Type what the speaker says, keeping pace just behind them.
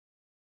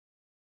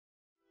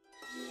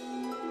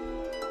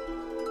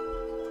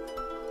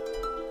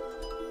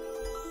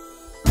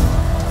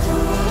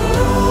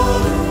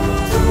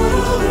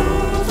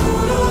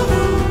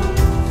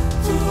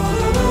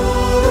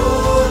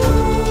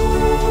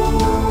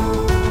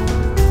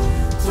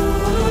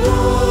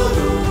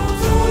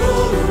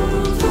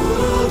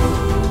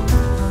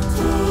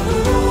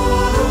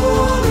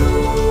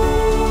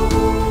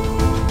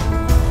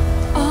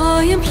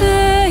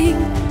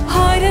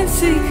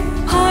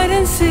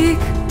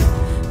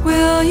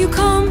will you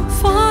come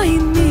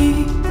find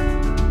me?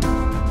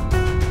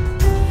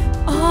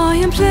 I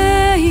am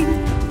playing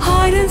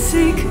hide and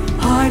seek,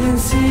 hide and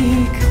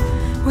seek.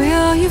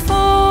 Will you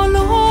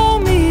follow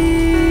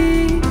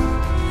me?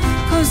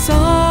 'Cause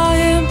I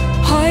am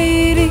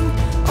hiding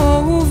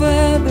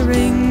over the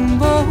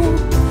rainbow,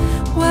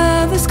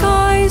 where the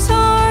skies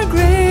are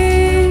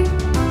grey.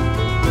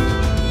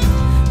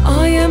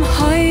 I am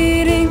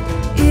hiding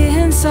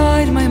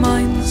inside my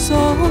mind, so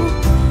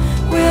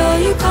will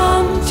you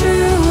come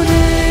today?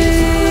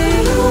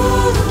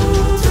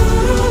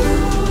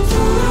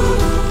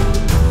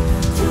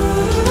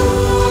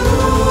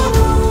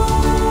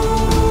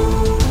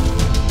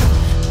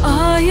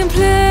 I am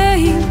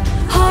playing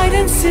hide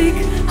and seek,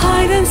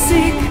 hide and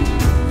seek.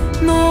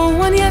 No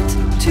one yet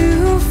to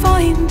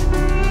find.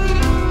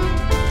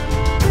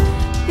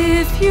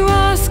 If you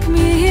ask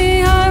me,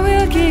 I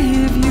will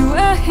give you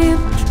a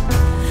hint.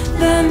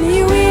 Then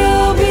you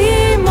will be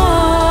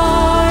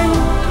mine.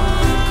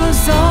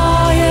 'Cause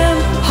I am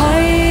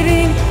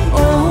hiding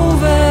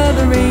over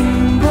the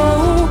rainbow,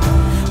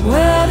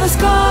 where the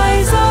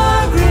skies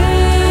are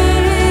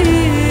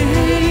grey.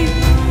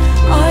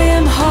 I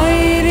am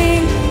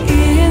hiding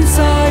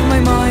inside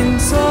my mind,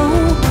 so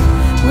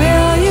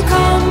will you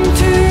come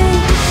to?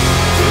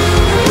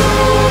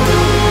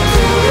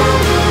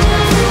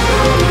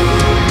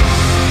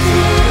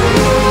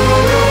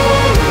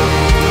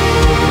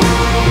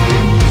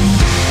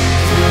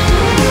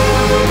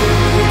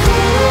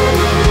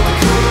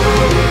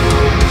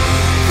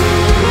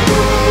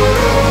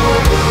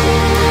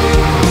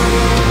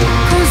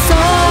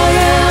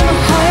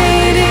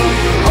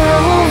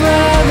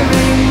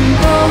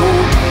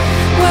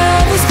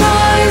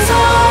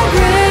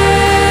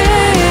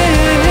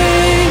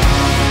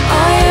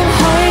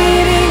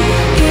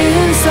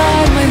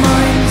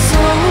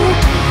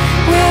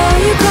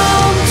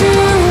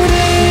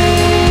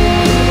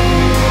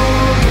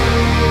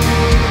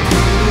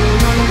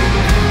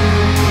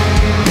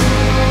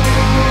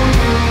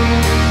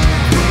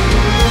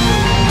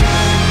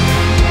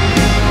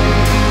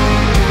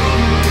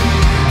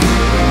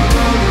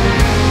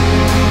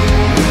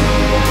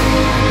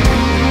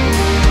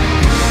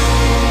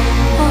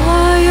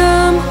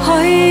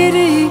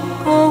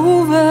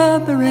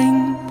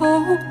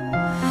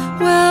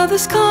 The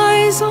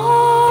skies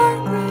are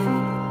grey.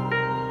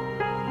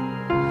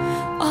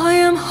 I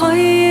am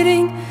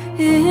hiding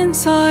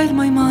inside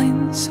my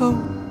mind, so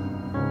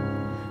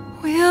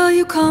will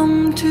you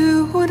come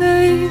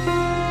today?